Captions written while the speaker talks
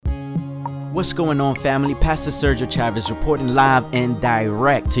What's going on, family? Pastor Sergio Chavez reporting live and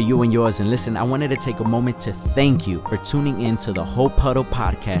direct to you and yours. And listen, I wanted to take a moment to thank you for tuning in to the Hope Huddle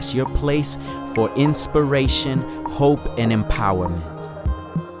podcast, your place for inspiration, hope, and empowerment.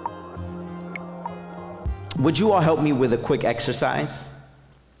 Would you all help me with a quick exercise?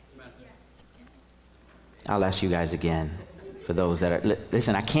 I'll ask you guys again. For those that are,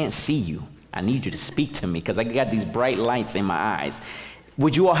 listen, I can't see you. I need you to speak to me because I got these bright lights in my eyes.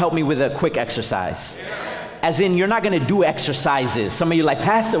 Would you all help me with a quick exercise? Yes. As in, you're not going to do exercises. Some of you are like,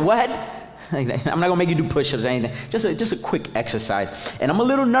 Pastor, what? I'm not going to make you do push-ups or anything. Just a quick exercise. And I'm a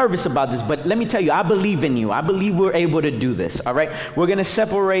little nervous about this, but let me tell you, I believe in you. I believe we're able to do this, all right? We're going to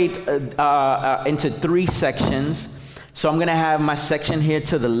separate into 3 sections. So I'm going to have my section here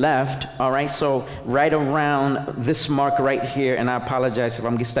to the left, all right? So right around this mark right here, and I apologize if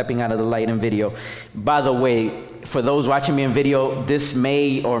I'm stepping out of the light in video. By the way, for those watching me in video, this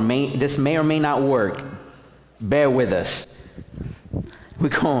may or may not work. Bear with us. We're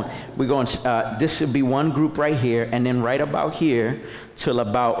going. This will be one group right here, and then right about here till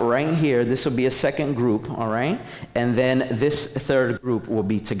about right here, this will be a second group, all right? And then this third group will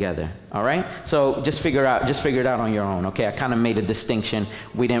be together, all right? So just figure it out on your own, okay? I kind of made a distinction.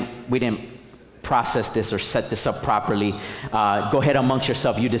 We didn't process this or set this up properly. Go ahead amongst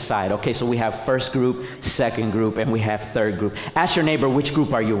yourself. You decide. Okay, so we have first group, second group, and we have third group. Ask your neighbor, which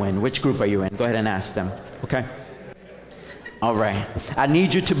group are you in? Which group are you in? Go ahead and ask them, okay? All right. I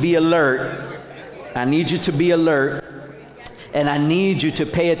need you to be alert. And I need you to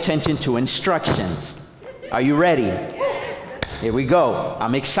pay attention to instructions. Are you ready? Here we go.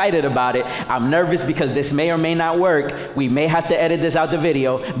 I'm excited about it. I'm nervous because this may or may not work. We may have to edit this out the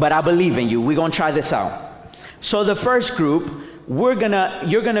video, but I believe in you. We're going to try this out. So the first group, you're going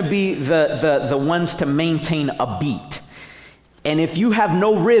to be the ones to maintain a beat. And if you have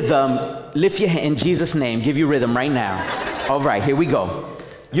no rhythm, lift your hand in Jesus' name. Give you rhythm right now. All right, here we go.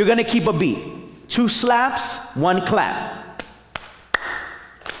 You're going to keep a beat. 2 slaps, 1 clap.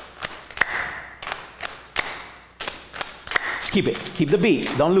 Just keep it. Keep the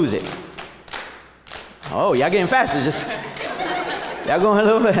beat. Don't lose it. Oh, y'all getting faster. Y'all going a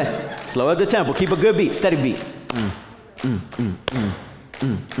little bit. Slow up the tempo. Keep a good beat. Steady beat.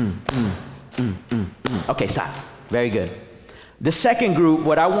 Okay, stop. Very good. The second group,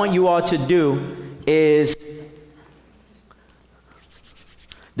 what I want you all to do is,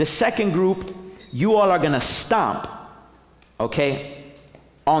 the second group, you all are going to stomp, okay,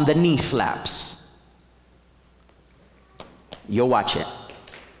 on the knee slaps. You'll watch it.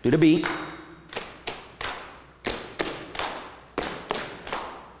 Do the beat.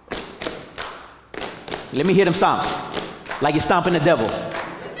 Let me hear them stomps. Like you're stomping the devil.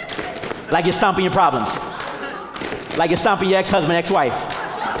 Like you're stomping your problems. Like you're stomping your ex-husband, ex-wife.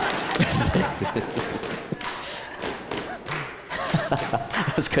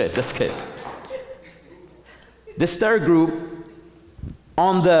 That's good. This third group,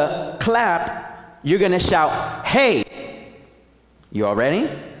 on the clap, you're going to shout, hey. You all ready?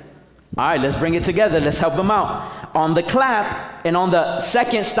 All right, let's bring it together. Let's help them out. On the clap and on the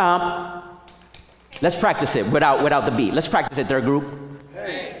second stomp, let's practice it without the beat. Let's practice it, third group.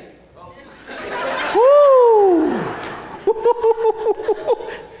 Hey. Woo!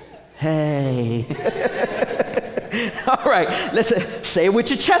 Hey. All right, let's say it with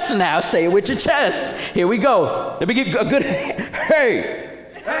your chest now. Say it with your chest. Here we go. Let me get a good hey. Hey.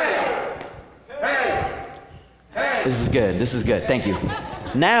 Hey. Hey. This is good. Thank you.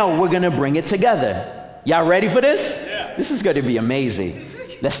 Now we're going to bring it together. Y'all ready for this? Yeah. This is going to be amazing.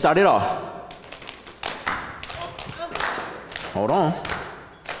 Let's start it off. Hold on.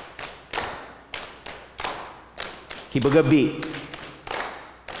 Keep a good beat.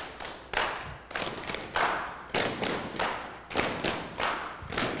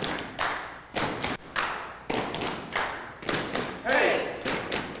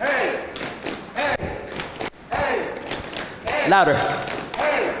 Louder.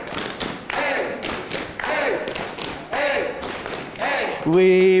 Hey, hey, hey, hey, hey.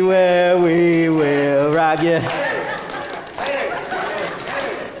 We will rock you.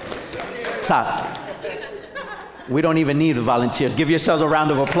 Stop. We don't even need the volunteers. Give yourselves a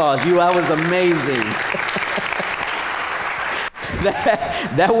round of applause. That was amazing.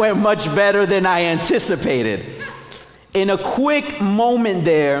 that went much better than I anticipated. In a quick moment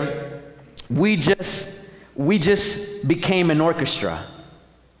there, we just became an orchestra.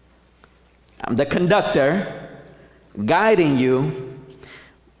 I'm the conductor guiding you.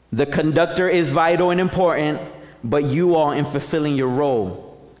 The conductor is vital and important, but you all in fulfilling your role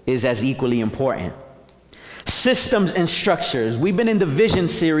is as equally important. Systems and structures. We've been in the vision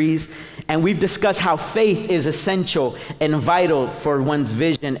series, And we've discussed how faith is essential and vital for one's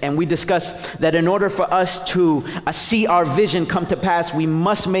vision. And we discussed that in order for us to see our vision come to pass, we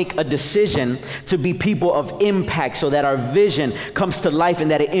must make a decision to be people of impact so that our vision comes to life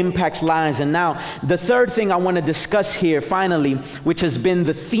and that it impacts lives. And now, the third thing I want to discuss here, finally, which has been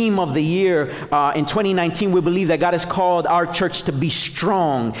the theme of the year in 2019, we believe that God has called our church to be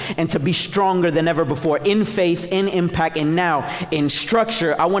strong and to be stronger than ever before in faith, in impact, and now in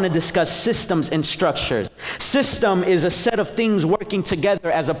structure. I want to discuss systems and structures. System is a set of things working together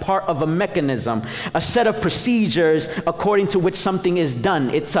as a part of a mechanism, a set of procedures according to which something is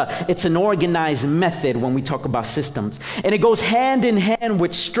done. It's an organized method when we talk about systems. And it goes hand in hand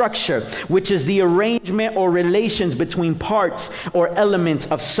with structure, which is the arrangement or relations between parts or elements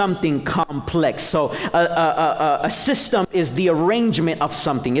of something complex. So a system is the arrangement of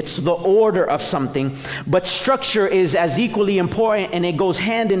something. It's the order of something. But structure is as equally important, and it goes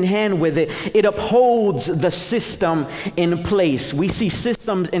hand in hand with it. It upholds the system in place. We see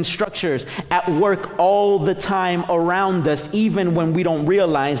systems and structures at work all the time around us, even when we don't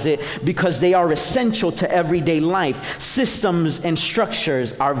realize it, because they are essential to everyday life. Systems and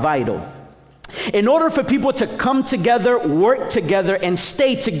structures are vital. In order for people to come together, work together, and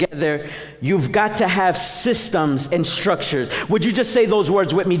stay together, you've got to have systems and structures. Would you just say those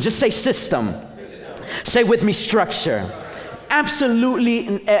words with me? Just say system. Say with me, structure.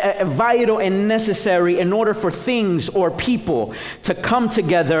 Absolutely vital and necessary in order for things or people to come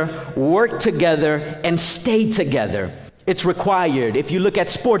together, work together, and stay together. It's required. If you look at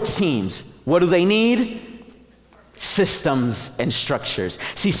sports teams, what do they need? Systems and structures.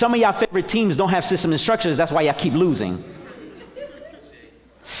 See, some of y'all favorite teams don't have systems and structures. That's why y'all keep losing.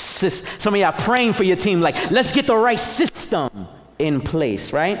 Some of y'all praying for your team like, let's get the right system in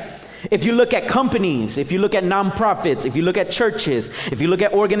place, right? If you look at companies, if you look at nonprofits, if you look at churches, if you look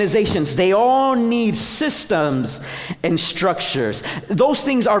at organizations, they all need systems and structures. Those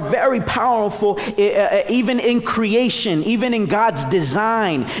things are very powerful, even in creation, even in God's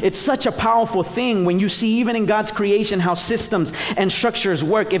design. It's such a powerful thing when you see, even in God's creation, how systems and structures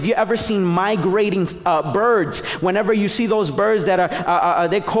work. If you ever seen migrating birds, whenever you see those birds that are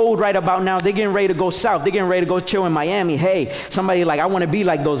they're cold right about now, they're getting ready to go south, they're getting ready to go chill in Miami. Hey, somebody like, I want to be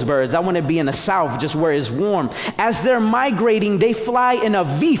like those birds. I want to be in the south, just where it's warm. As they're migrating, they fly in a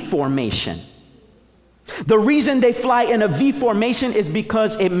V formation. The reason they fly in a V formation is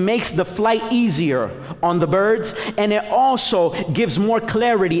because it makes the flight easier on the birds, and it also gives more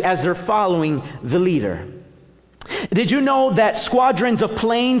clarity as they're following the leader. Did you know that squadrons of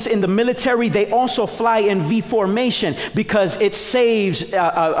planes in the military, they also fly in V formation because it saves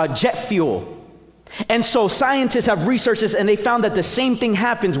jet fuel? And so scientists have researched this, and they found that the same thing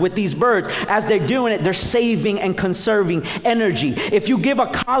happens with these birds. As they're doing it, they're saving and conserving energy. If you give a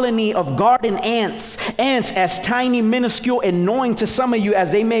colony of garden ants as tiny, minuscule, and annoying to some of you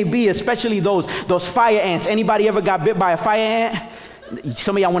as they may be, especially those fire ants. Anybody ever got bit by a fire ant?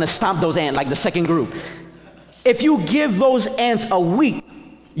 Some of y'all want to stomp those ants, like the second group. If you give those ants a week,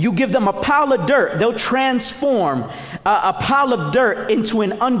 you give them a pile of dirt, they'll transform a pile of dirt into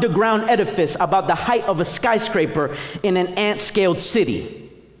an underground edifice about the height of a skyscraper in an ant-scaled city.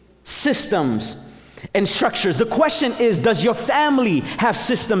 Systems and structures. The question is, does your family have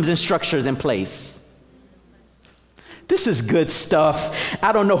systems and structures in place? This is good stuff.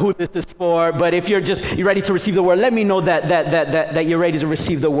 I don't know who this is for, but if you're ready to receive the word, let me know that you're ready to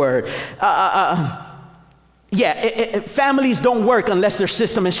receive the word. Families don't work unless there's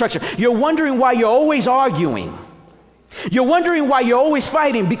system and structure. You're wondering why you're always arguing. You're wondering why you're always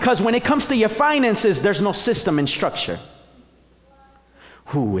fighting, because when it comes to your finances, there's no system and structure.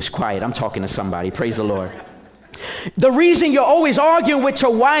 Who is quiet? I'm talking to somebody. Praise the Lord. The reason you're always arguing with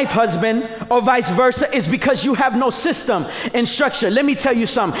your wife, husband, or vice versa, is because you have no system and structure. Let me tell you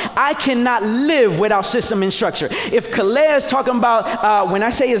something. I cannot live without system and structure. If Kalea is talking about, when I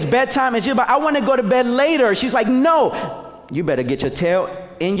say it's bedtime, and she's about, I want to go to bed later. She's like, no, you better get your tail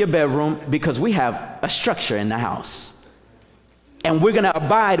in your bedroom, because we have a structure in the house. And we're going to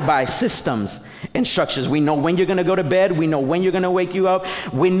abide by systems and structures. We know when you're going to go to bed. We know when you're going to wake you up.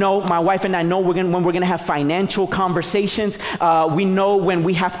 We know, my wife and I know when we're going to have financial conversations. We know when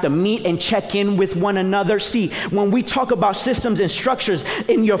we have to meet and check in with one another. See, when we talk about systems and structures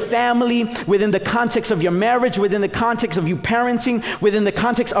in your family, within the context of your marriage, within the context of you parenting, within the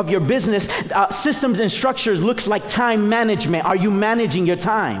context of your business, systems and structures looks like time management. Are you managing your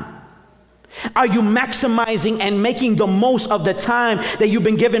time? Are you maximizing and making the most of the time that you've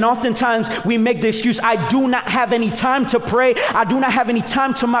been given? Oftentimes we make the excuse, I do not have any time to pray. I do not have any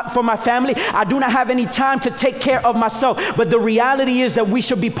time for my family. I do not have any time to take care of myself. But the reality is that we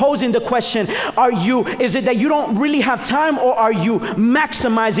should be posing the question, is it that you don't really have time, or are you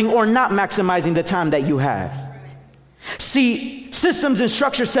maximizing or not maximizing the time that you have? See, systems and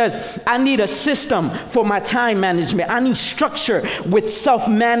structure says, I need a system for my time management. I need structure with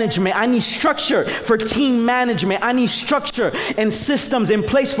self-management. I need structure for team management. I need structure and systems in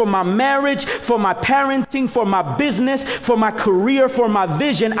place for my marriage, for my parenting, for my business, for my career, for my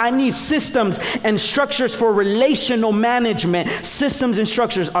vision. I need systems and structures for relational management. Systems and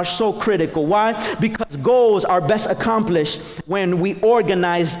structures are so critical. Why? Because goals are best accomplished when we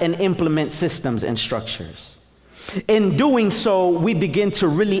organize and implement systems and structures. In doing so, we begin to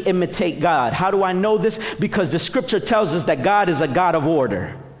really imitate God. How do I know this? Because the scripture tells us that God is a God of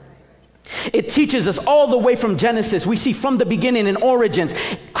order. It teaches us all the way from Genesis. We see from the beginning in Origins,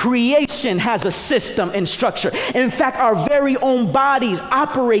 creation has a system and structure. In fact, our very own bodies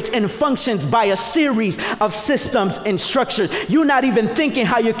operate and functions by a series of systems and structures. You're not even thinking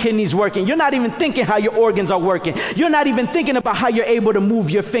how your kidneys working. You're not even thinking how your organs are working. You're not even thinking about how you're able to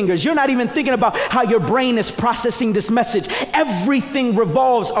move your fingers. You're not even thinking about how your brain is processing this message. Everything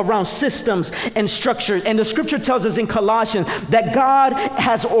revolves around systems and structures. And the scripture tells us in Colossians that God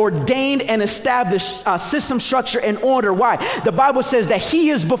has ordained and established system, structure, and order. Why? The Bible says that He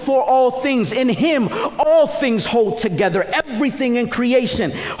is before all things. In Him, all things hold together. Everything in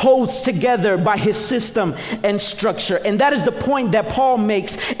creation holds together by His system and structure. And that is the point that Paul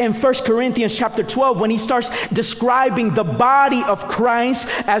makes in 1 Corinthians chapter 12 when he starts describing the body of Christ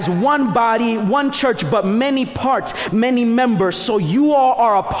as one body, one church, but many parts, many members. So you all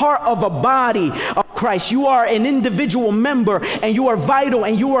are a part of a body of Christ. You are an individual member, and you are vital,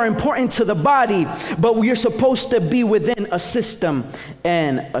 and you are important to the body, but we're supposed to be within a system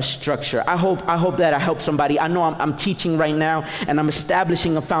and a structure. I hope that I help somebody. I know I'm teaching right now, and I'm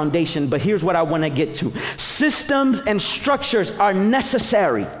establishing a foundation, but here's what I want to get to. Systems and structures are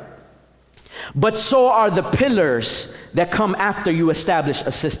necessary, but so are the pillars that come after you establish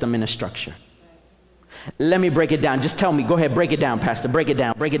a system and a structure. Let me break it down. Just tell me. Go ahead, break it down, Pastor. Break it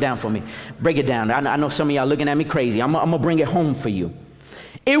down. Break it down for me. Break it down. I know some of y'all looking at me crazy. I'm going to bring it home for you.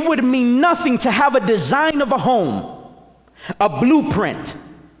 It would mean nothing to have a design of a home, a blueprint,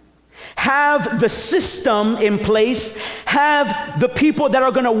 have the system in place, have the people that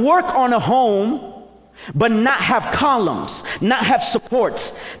are going to work on a home, but not have columns, not have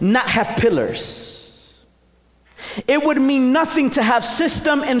supports, not have pillars. It would mean nothing to have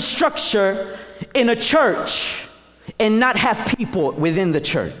system and structure in a church and not have people within the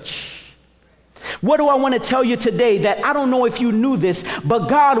church. What do I want to tell you today? That I don't know if you knew this, but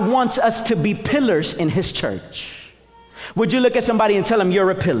God wants us to be pillars in His church. Would you look at somebody and tell them, you're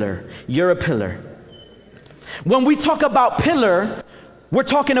a pillar, you're a pillar? When we talk about pillar, we're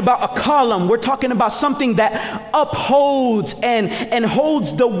talking about a column. We're talking about something that upholds and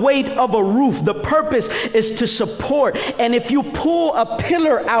holds the weight of a roof. The purpose is to support. And if you pull a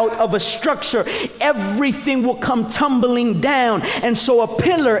pillar out of a structure, everything will come tumbling down. And so a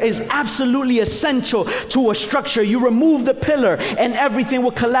pillar is absolutely essential to a structure. You remove the pillar and everything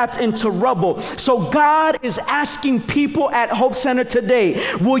will collapse into rubble. So God is asking people at Hope Center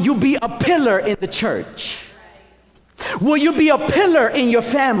today, will you be a pillar in the church? Will you be a pillar in your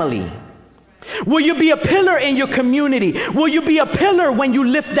family? Will you be a pillar in your community? Will you be a pillar when you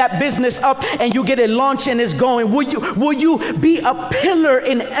lift that business up and you get it launched and it's going? Will you be a pillar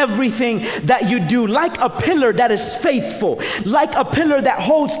in everything that you do? Like a pillar that is faithful, like a pillar that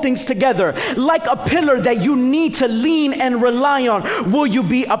holds things together, like a pillar that you need to lean and rely on. Will you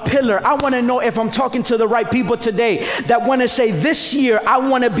be a pillar? I want to know if I'm talking to the right people today that want to say, this year I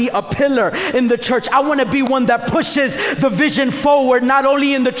want to be a pillar in the church. I want to be one that pushes the vision forward, not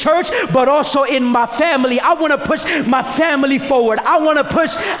only in the church, but also in my family. I want to push my family forward. I want to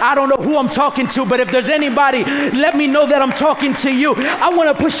push, I don't know who I'm talking to, but if there's anybody, let me know that I'm talking to you. I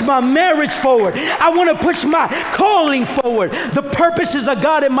want to push my marriage forward. I want to push my calling forward. The purposes of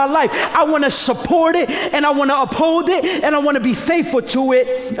God in my life. I want to support it, and I want to uphold it, and I want to be faithful to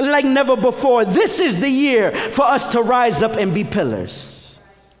it like never before. This is the year for us to rise up and be pillars.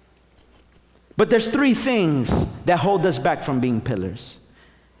 But there's three things that hold us back from being pillars.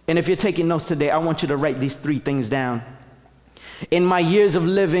 And if you're taking notes today, I want you to write these three things down. In my years of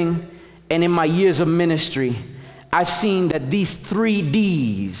living and in my years of ministry, I've seen that these 3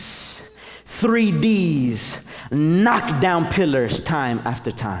 Ds knock down pillars time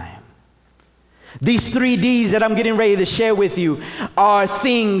after time. These 3 Ds that I'm getting ready to share with you are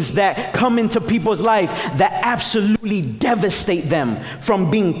things that come into people's life that absolutely devastate them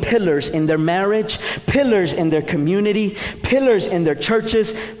from being pillars in their marriage, pillars in their community, pillars in their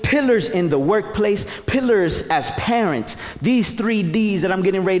churches, pillars in the workplace, pillars as parents. These 3 Ds that I'm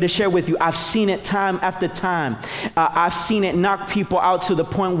getting ready to share with you, I've seen it time after time. I've seen it knock people out to the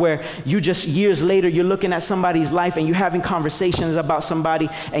point where you just years later, you're looking at somebody's life and you're having conversations about somebody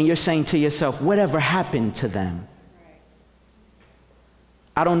and you're saying to yourself, whatever happened to them?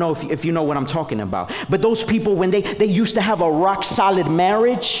 I don't know if you know what I'm talking about. But those people, when they used to have a rock solid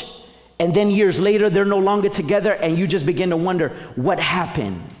marriage, and then years later they're no longer together, and you just begin to wonder what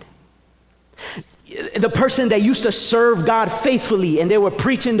happened. The person that used to serve God faithfully, and they were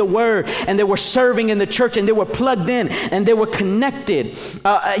preaching the word, and they were serving in the church, and they were plugged in, and they were connected.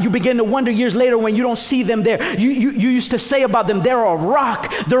 You begin to wonder years later when you don't see them there. You used to say about them, they're a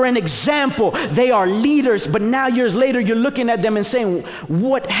rock, they're an example, they are leaders. But now years later, you're looking at them and saying,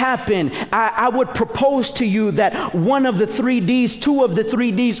 what happened? I would propose to you that one of the 3 Ds, 2 of the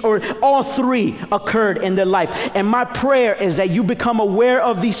 3 Ds, or all 3 occurred in their life. And my prayer is that you become aware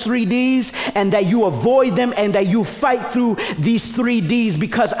of these 3 Ds, and that you avoid them, and that you fight through these 3 Ds,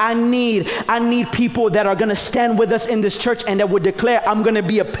 because I need people that are going to stand with us in this church and that would declare, I'm going to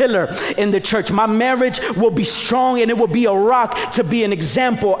be a pillar in the church. My marriage will be strong, and it will be a rock to be an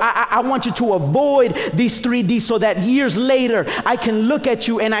example. I want you to avoid these 3 Ds so that years later I can look at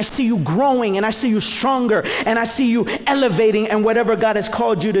you and I see you growing, and I see you stronger, and I see you elevating and whatever God has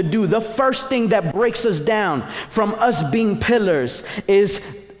called you to do. The first thing that breaks us down from us being pillars is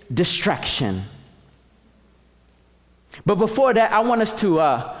distraction. But before that, I want us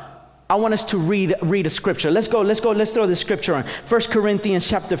to read a scripture. Let's throw the scripture on. 1 Corinthians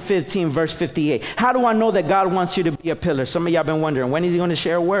chapter 15, verse 58. How do I know that God wants you to be a pillar? Some of y'all been wondering, when is he going to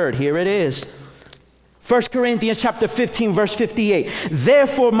share a word? Here it is. 1 Corinthians chapter 15, verse 58.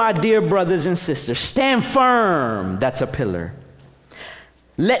 Therefore, my dear brothers and sisters, stand firm. That's a pillar.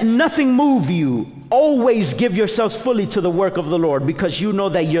 Let nothing move you. Always give yourselves fully to the work of the Lord, because you know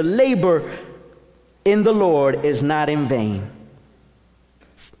that your labor in the Lord is not in vain.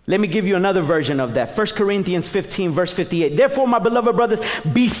 Let me give you another version of that. 1 Corinthians 15, verse 58. Therefore, my beloved brothers,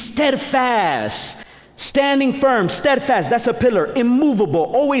 be steadfast, standing firm, steadfast, that's a pillar, immovable,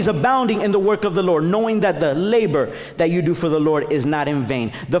 always abounding in the work of the Lord, knowing that the labor that you do for the Lord is not in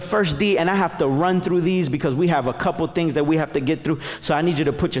vain. The first D, and I have to run through these because we have a couple things that we have to get through. So I need you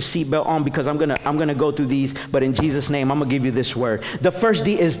to put your seatbelt on, because I'm gonna go through these, but in Jesus' name, I'm gonna give you this word. The first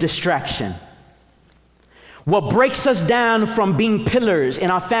D is distraction. What breaks us down from being pillars in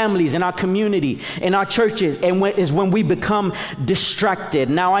our families, in our community, in our churches, is when we become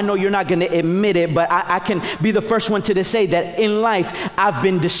distracted. Now, I know you're not going to admit it, but I can be the first one to say that in life, I've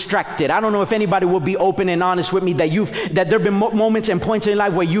been distracted. I don't know if anybody will be open and honest with me that there have been moments and points in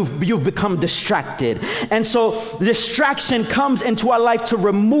life where you've become distracted. And so distraction comes into our life to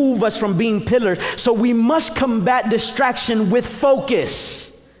remove us from being pillars. So we must combat distraction with focus.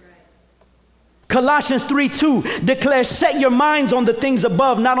 Colossians 3:2 declares, set your minds on the things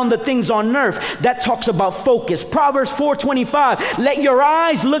above, not on the things on earth. That talks about focus. Proverbs 4:25, let your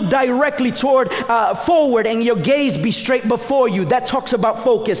eyes look directly forward, and your gaze be straight before you. That talks about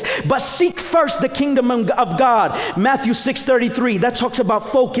focus. But seek first the kingdom of God. Matthew 6:33, that talks about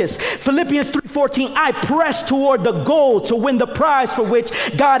focus. Philippians 3:14, I press toward the goal to win the prize for which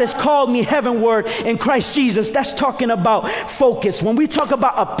God has called me heavenward in Christ Jesus. That's talking about focus. When we talk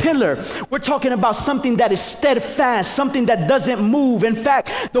about a pillar, we're talking about something that is steadfast, something that doesn't move. In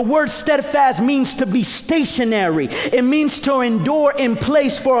fact, the word steadfast means to be stationary. It means to endure in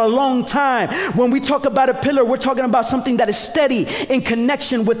place for a long time. When we talk about a pillar, we're talking about something that is steady in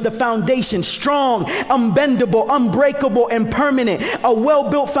connection with the foundation, strong, unbendable, unbreakable, and permanent. A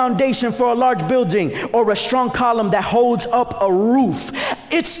well-built foundation for a large building, or a strong column that holds up a roof.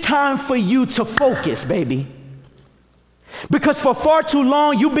 It's time for you to focus, baby. Because for far too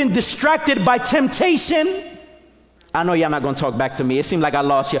long, you've been distracted by temptation. I know y'all not going to talk back to me. It seemed like I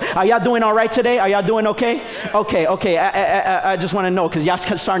lost you. Are y'all doing all right today? Are y'all doing okay? Okay. I just want to know, because y'all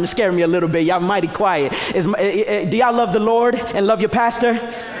starting to scare me a little bit. Y'all mighty quiet. Do y'all love the Lord and love your pastor?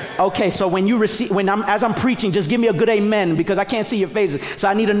 Okay, so as I'm preaching, just give me a good amen, because I can't see your faces. So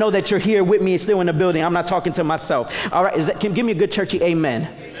I need to know that you're here with me and still in the building. I'm not talking to myself. All right, give me a good churchy amen.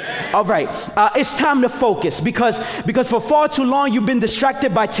 Amen. All right, it's time to focus, because for far too long you've been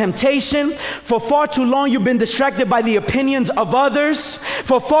distracted by temptation. For far too long you've been distracted by the opinions of others.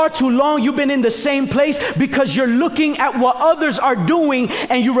 For far too long you've been in the same place because you're looking at what others are doing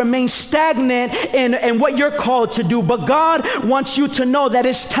and you remain stagnant in what you're called to do. But God wants you to know that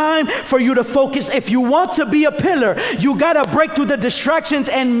it's time time for you to focus. If you want to be a pillar, you got to break through the distractions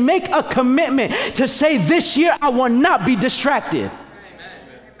and make a commitment to say, this year I will not be distracted.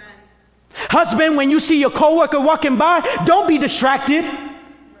 Husband, when you see your coworker walking by, don't be distracted.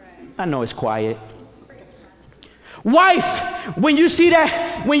 I know it's quiet. Wife, when you see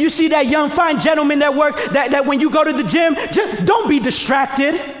that young fine gentleman at work, that when you go to the gym, just don't be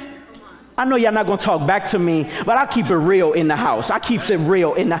distracted. I know y'all not going to talk back to me, but I keep it real in the house. I keep it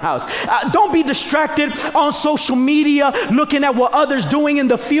real in the house. Don't be distracted on social media looking at what others doing in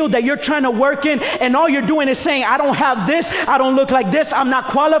the field that you're trying to work in, and all you're doing is saying, I don't have this, I don't look like this, I'm not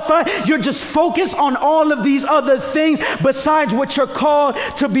qualified. You're just focused on all of these other things besides what you're called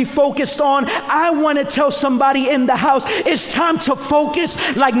to be focused on. I want to tell somebody in the house, it's time to focus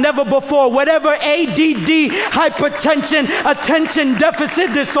like never before. Whatever ADD, hypertension, attention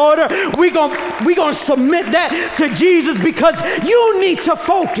deficit disorder, we're going to submit that to Jesus, because you need to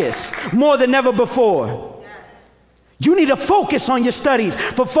focus more than ever before. You need to focus on your studies.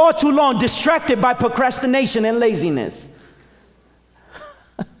 For far too long, distracted by procrastination and laziness.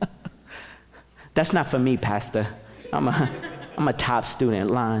 That's not for me, Pastor. I'm a top student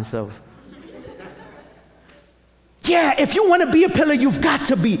at line, so. Yeah, if you want to be a pillar, you've got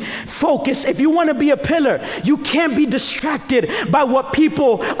to be focused. If you want to be a pillar, you can't be distracted by what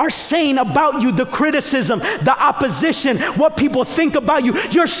people are saying about you, the criticism, the opposition, what people think about you.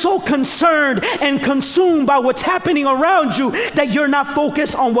 You're so concerned and consumed by what's happening around you that you're not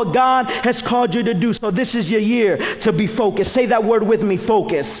focused on what God has called you to do. So this is your year to be focused. Say that word with me,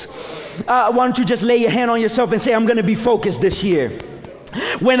 focus. Why don't you just lay your hand on yourself and say, I'm going to be focused this year.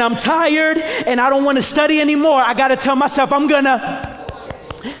 When I'm tired and I don't want to study anymore, I got to tell myself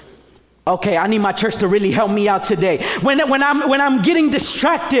okay, I need my church to really help me out today. When I'm getting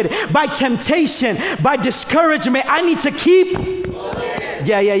distracted by temptation, by discouragement, I need to keep focus.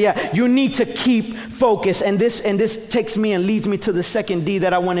 Yeah. You need to keep focus. And this takes me and leads me to the second D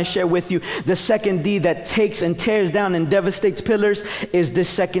that I want to share with you. The second D that takes and tears down and devastates pillars is this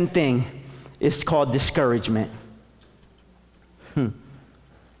second thing. It's called discouragement.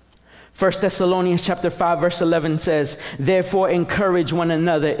 1 Thessalonians chapter 5 verse 11 says, therefore encourage one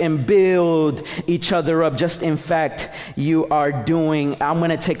another and build each other up, just in fact you are doing. I'm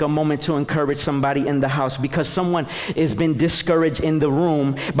going to take a moment to encourage somebody in the house, because someone has been discouraged in the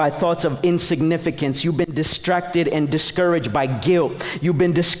room by thoughts of insignificance. You've been distracted and discouraged by guilt. You've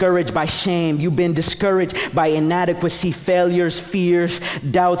been discouraged by shame. You've been discouraged by inadequacy, failures, fears,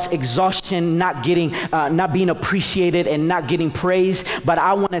 doubts, exhaustion, not being appreciated and not getting praised. But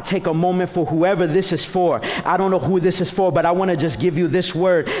I want to take a moment for whoever this is for. I don't know who this is for, but I want to just give you this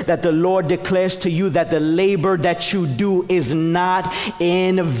word that the Lord declares to you, that the labor that you do is not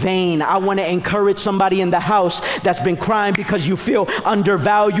in vain. I want to encourage somebody in the house that's been crying because you feel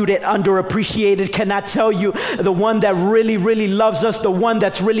undervalued and underappreciated. Can I tell you, the one that really, really loves us, the one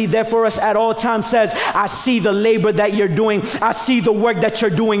that's really there for us at all times says, I see the labor that you're doing. I see the work that you're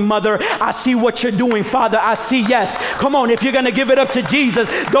doing, mother. I see what you're doing, father. I see, yes. Come on, if you're going to give it up to Jesus,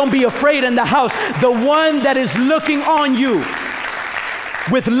 don't be afraid in the house. The one that is looking on you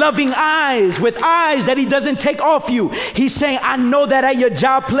with loving eyes, with eyes that he doesn't take off you. He's saying, I know that at your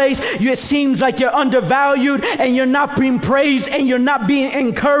job place, it seems like you're undervalued and you're not being praised and you're not being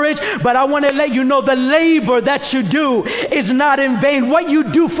encouraged, but I want to let you know the labor that you do is not in vain. What you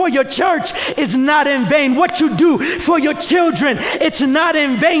do for your church is not in vain. What you do for your children, it's not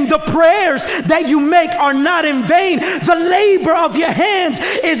in vain. The prayers that you make are not in vain. The labor of your hands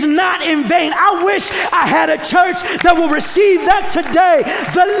is not in vain. I wish I had a church that will receive that today.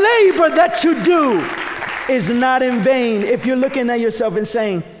 The labor that you do is not in vain. If you're looking at yourself and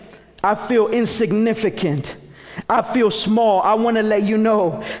saying, I feel insignificant, I feel small, I want to let you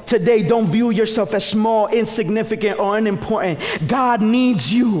know today, don't view yourself as small, insignificant, or unimportant. God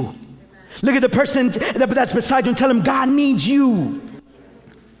needs you. Look at the person that's beside you and tell him, God needs you.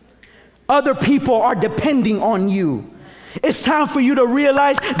 Other people are depending on you. It's time for you to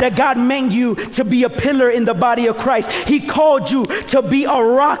realize that God meant you to be a pillar in the body of Christ. He called you to be a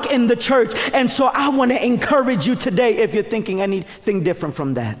rock in the church. And so I want to encourage you today, if you're thinking anything different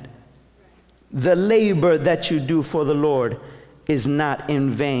from that. The labor that you do for the Lord is not in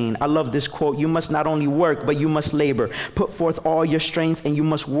vain. I love this quote. You must not only work, but you must labor. Put forth all your strength, and you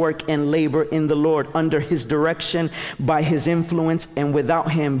must work and labor in the Lord under his direction, by his influence, and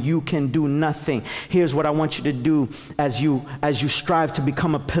without him you can do nothing. Here's what I want you to do as you strive to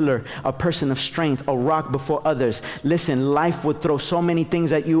become a pillar, a person of strength, a rock before others. Listen, life will throw so many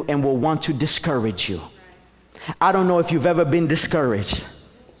things at you and will want to discourage you. I don't know if you've ever been discouraged.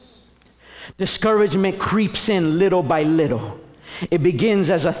 Discouragement creeps in little by little. It begins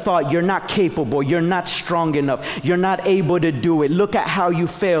as a thought. You're not capable. You're not strong enough. You're not able to do it. Look at how you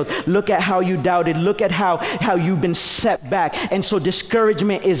failed. Look at how you doubted. Look at how you've been set back. And so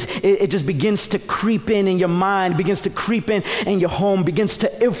discouragement it just begins to creep in your mind, begins to creep in your home, begins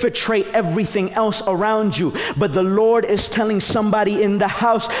to infiltrate everything else around you. But the Lord is telling somebody in the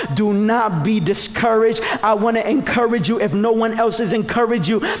house, do not be discouraged. I want to encourage you, if no one else has encouraged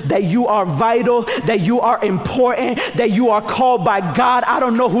you, that you are vital, that you are important, that you are called by God. I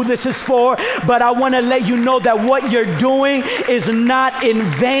don't know who this is for, but I want to let you know that what you're doing is not in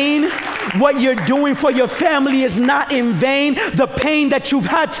vain. What you're doing for your family is not in vain. The pain that you've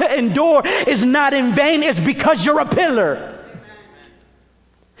had to endure is not in vain. It's because you're a pillar.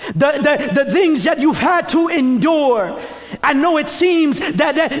 The things that you've had to endure. I know it seems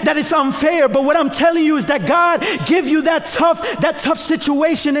that it's unfair, but what I'm telling you is that God give you that tough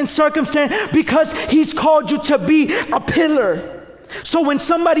situation and circumstance because He's called you to be a pillar. So when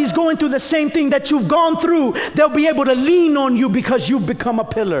somebody's going through the same thing that you've gone through, they'll be able to lean on you because you've become a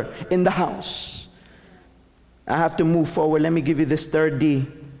pillar in the house. I have to move forward. Let me give you this third D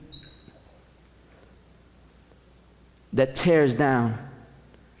that tears down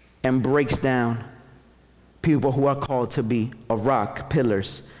and breaks down people who are called to be a rock,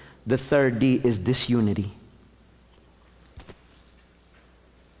 pillars. The third D is disunity.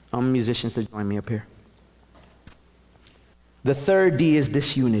 Musicians to join me up here. The third D is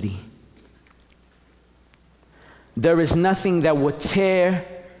disunity. There is nothing that will tear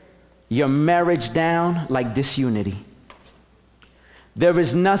your marriage down like disunity. There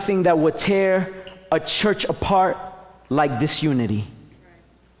is nothing that will tear a church apart like disunity.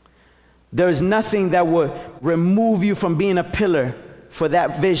 There is nothing that will remove you from being a pillar for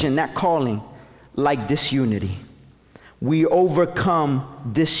that vision, that calling, like disunity. We overcome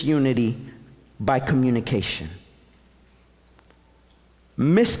disunity by communication.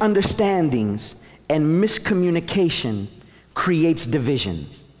 Misunderstandings and miscommunication creates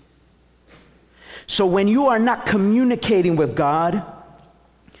divisions. So when you are not communicating with God,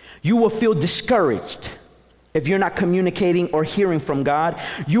 you will feel discouraged. If you're not communicating or hearing from God,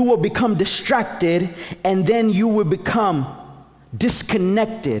 you will become distracted, and then you will become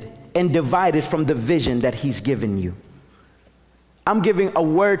disconnected and divided from the vision that He's given you. I'm giving a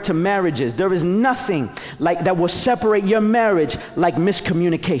word to marriages. There is nothing like that will separate your marriage like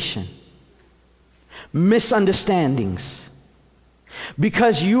miscommunication, misunderstandings,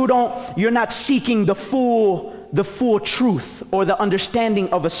 because you're not seeking the full truth or the understanding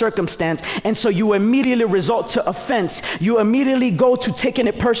of a circumstance, and so you immediately resort to offense. You immediately go to taking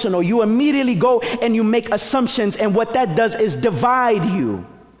it personal. You immediately go and you make assumptions, and what that does is divide you.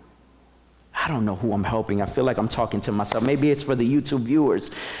 I don't know who I'm helping. I feel like I'm talking to myself. Maybe it's for the YouTube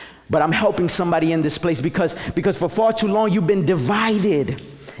viewers, but I'm helping somebody in this place because for far too long you've been divided.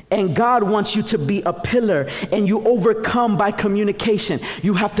 And God wants you to be a pillar, and you overcome by communication.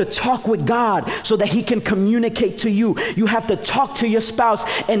 You have to talk with God so that He can communicate to you. You have to talk to your spouse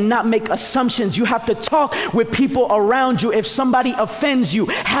and not make assumptions. You have to talk with people around you. If somebody offends you,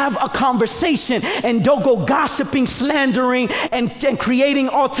 have a conversation and don't go gossiping, slandering, and creating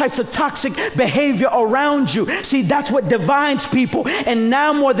all types of toxic behavior around you. See, that's what divides people. And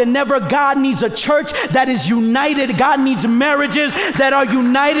now more than ever, God needs a church that is united. God needs marriages that are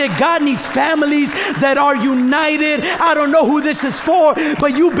united. God needs families that are united. I don't know who this is for,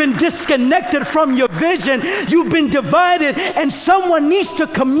 but you've been disconnected from your vision. You've been divided, and someone needs to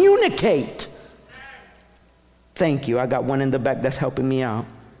communicate. Thank you. I got one in the back that's helping me out.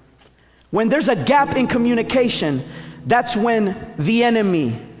 When there's a gap in communication, that's when the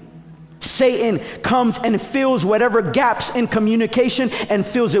enemy, Satan, comes and fills whatever gaps in communication and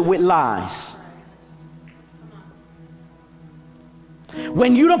fills it with lies.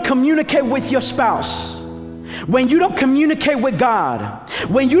 When you don't communicate with your spouse, when you don't communicate with God,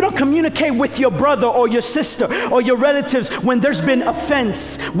 when you don't communicate with your brother or your sister or your relatives, when there's been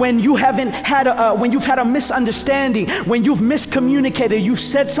offense, when you've had a misunderstanding, when you've miscommunicated, you've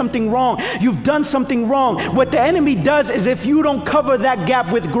said something wrong, you've done something wrong, what the enemy does is, if you don't cover that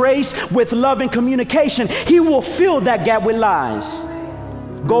gap with grace, with love and communication, he will fill that gap with lies.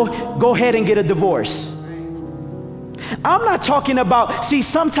 Go ahead and get a divorce. I'm not talking about, see,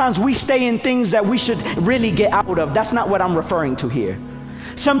 sometimes we stay in things that we should really get out of. That's not what I'm referring to here.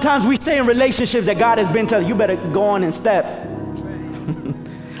 Sometimes we stay in relationships that God has been telling you better go on and step.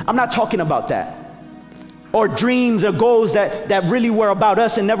 I'm not talking about that. Or dreams or goals that really were about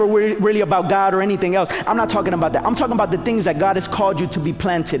us and never were really about God or anything else. I'm not talking about that. I'm talking about the things that God has called you to be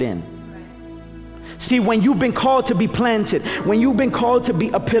planted in. See, when you've been called to be planted, when you've been called to be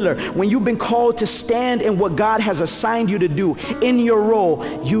a pillar, when you've been called to stand in what God has assigned you to do in your role,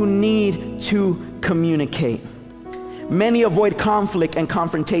 you need to communicate. Many avoid conflict and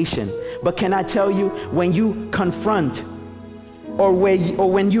confrontation, but can I tell you, when you confront or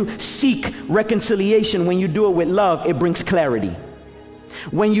when you seek reconciliation, when you do it with love, it brings clarity.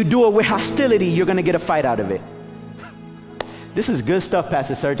 When you do it with hostility, you're going to get a fight out of it. This is good stuff,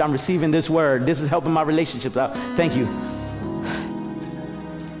 Pastor Serge. I'm receiving this word. This is helping my relationships out. Thank you.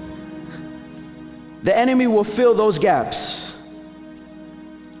 The enemy will fill those gaps.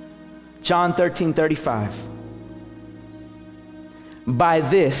 John 13:35. By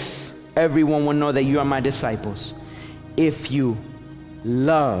this, everyone will know that you are my disciples, if you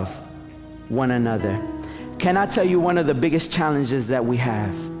love one another. Can I tell you one of the biggest challenges that we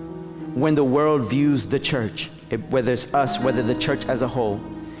have when the world views the church, whether it's us, whether the church as a whole,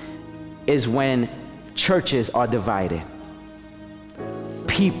 is when churches are divided.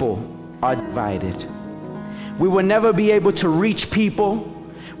 People are divided. We will never be able to reach people.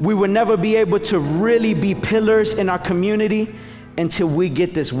 We will never be able to really be pillars in our community until we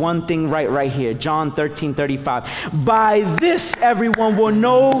get this one thing right here. John 13:35. By this everyone will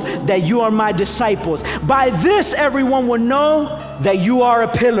know that you are my disciples. By this everyone will know that you are a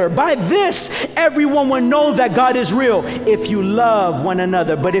pillar. By this everyone will know that God is real, if you love one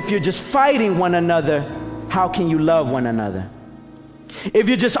another. But if you're just fighting one another, how can you love one another? If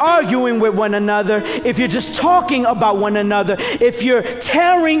you're just arguing with one another, if you're just talking about one another, if you're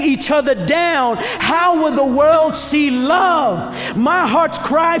tearing each other down, how will the world see love? My heart's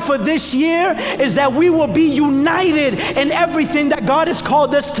cry for this year is that we will be united in everything that God has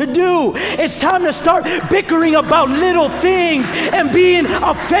called us to do. It's time to start bickering about little things and being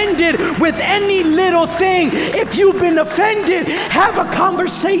offended with any little thing. If you've been offended, have a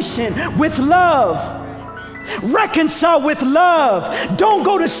conversation with love. Reconcile with love. Don't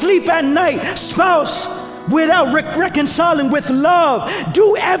go to sleep at night, spouse, without reconciling with love.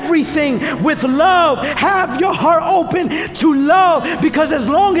 Do everything with love. Have your heart open to love, because as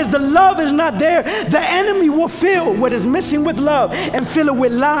long as the love is not there, the enemy will fill what is missing with love and fill it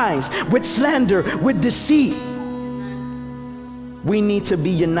with lies, with slander, with deceit. We need to be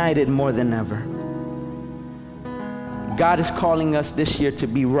united more than ever. God is calling us this year to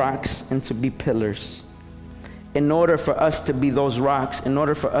be rocks and to be pillars. In order for us to be those rocks, in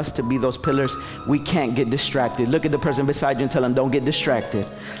order for us to be those pillars, we can't get distracted. Look at the person beside you and tell them, don't get distracted.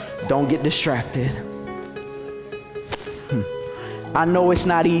 Don't get distracted. I know it's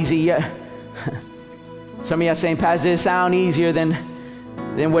not easy. Some of y'all saying, Pastor, it sounds easier than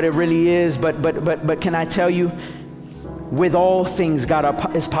what it really is. But can I tell you, with all things,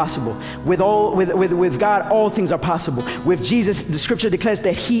 God is possible. With God, all things are possible. With Jesus, the scripture declares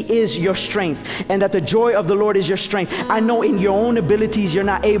that He is your strength and that the joy of the Lord is your strength. I know in your own abilities, you're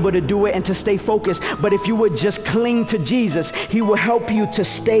not able to do it and to stay focused, but if you would just cling to Jesus, He will help you to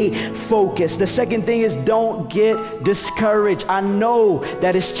stay focused. The second thing is, don't get discouraged. I know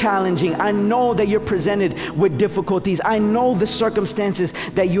that it's challenging. I know that you're presented with difficulties. I know the circumstances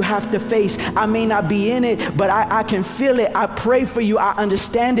that you have to face. I may not be in it, but I can feel it. I pray for you. I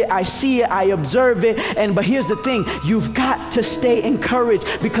understand it. I see it. I observe it. But here's the thing. You've got to stay encouraged,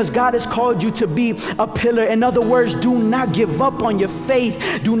 because God has called you to be a pillar. In other words, do not give up on your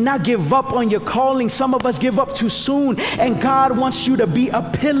faith. Do not give up on your calling. Some of us give up too soon, and God wants you to be a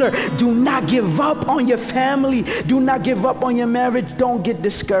pillar. Do not give up on your family. Do not give up on your marriage. Don't get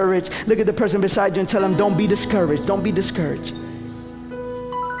discouraged. Look at the person beside you and tell them, don't be discouraged. Don't be discouraged.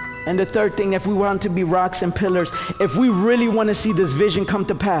 And the third thing, if we want to be rocks and pillars, if we really want to see this vision come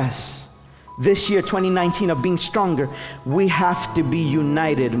to pass this year, 2019, of being stronger, we have to be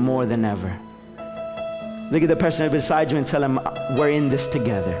united more than ever. Look at the person beside you and tell them, we're in this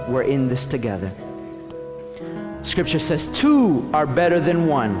together. We're in this together. Scripture says, two are better than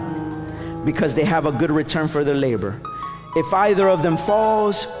one, because they have a good return for their labor. If either of them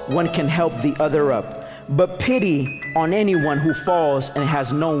falls, one can help the other up. But pity on anyone who falls and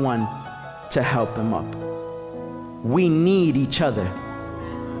has no one to help him up. We need each other.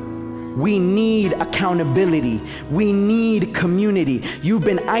 We need accountability. We need community. You've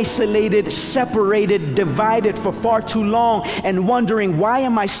been isolated, separated, divided for far too long, and wondering, why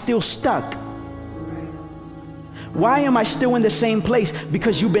am I still stuck? Why am I still in the same place?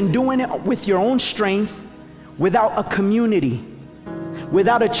 Because you've been doing it with your own strength, without a community,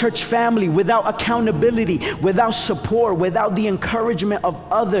 without a church family, without accountability, without support, without the encouragement of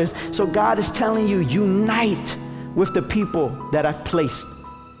others. So God is telling you, unite with the people that I've placed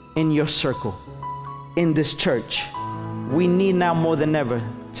in your circle, in this church. We need now more than ever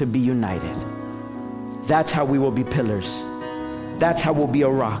to be united. That's how we will be pillars. That's how we'll be a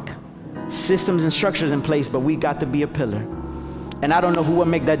rock. Systems and structures in place, but we got to be a pillar. And I don't know who will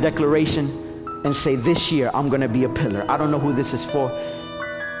make that declaration and say, this year I'm going to be a pillar. I don't know who this is for.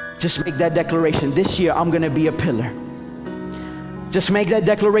 Just make that declaration. This year I'm going to be a pillar. Just make that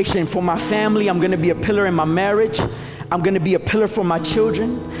declaration for my family. I'm going to be a pillar in my marriage. I'm going to be a pillar for my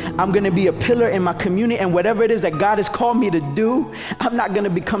children. I'm going to be a pillar in my community. And whatever it is that God has called me to do, I'm not going to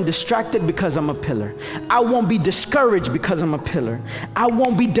become distracted because I'm a pillar. I won't be discouraged because I'm a pillar. I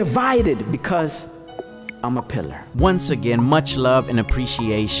won't be divided because I'm a pillar. Once again, much love and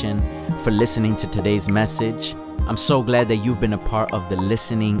appreciation for listening to today's message. I'm so glad that you've been a part of the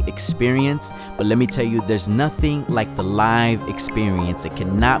listening experience. But let me tell you, there's nothing like the live experience. It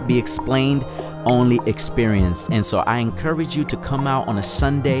cannot be explained, only experienced. And so I encourage you to come out on a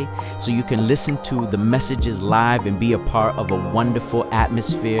Sunday so you can listen to the messages live and be a part of a wonderful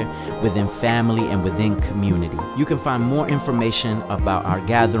atmosphere within family and within community. You can find more information about our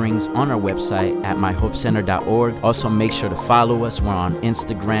gatherings on our website at myhopecenter.org. Also, make sure to follow us. We're on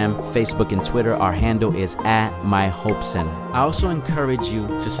Instagram, Facebook, and Twitter. Our handle is at myhopecenter. I also encourage you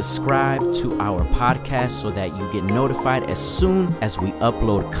to subscribe to our podcast so that you get notified as soon as we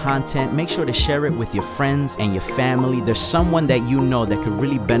upload content. Make sure to share it with your friends and your family. There's someone that you know that could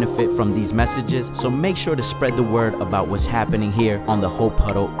really benefit from these messages. So make sure to spread the word about what's happening here on the Hope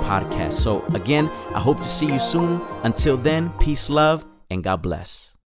Huddle podcast. So again, I hope to see you soon. Until then, peace, love, and God bless.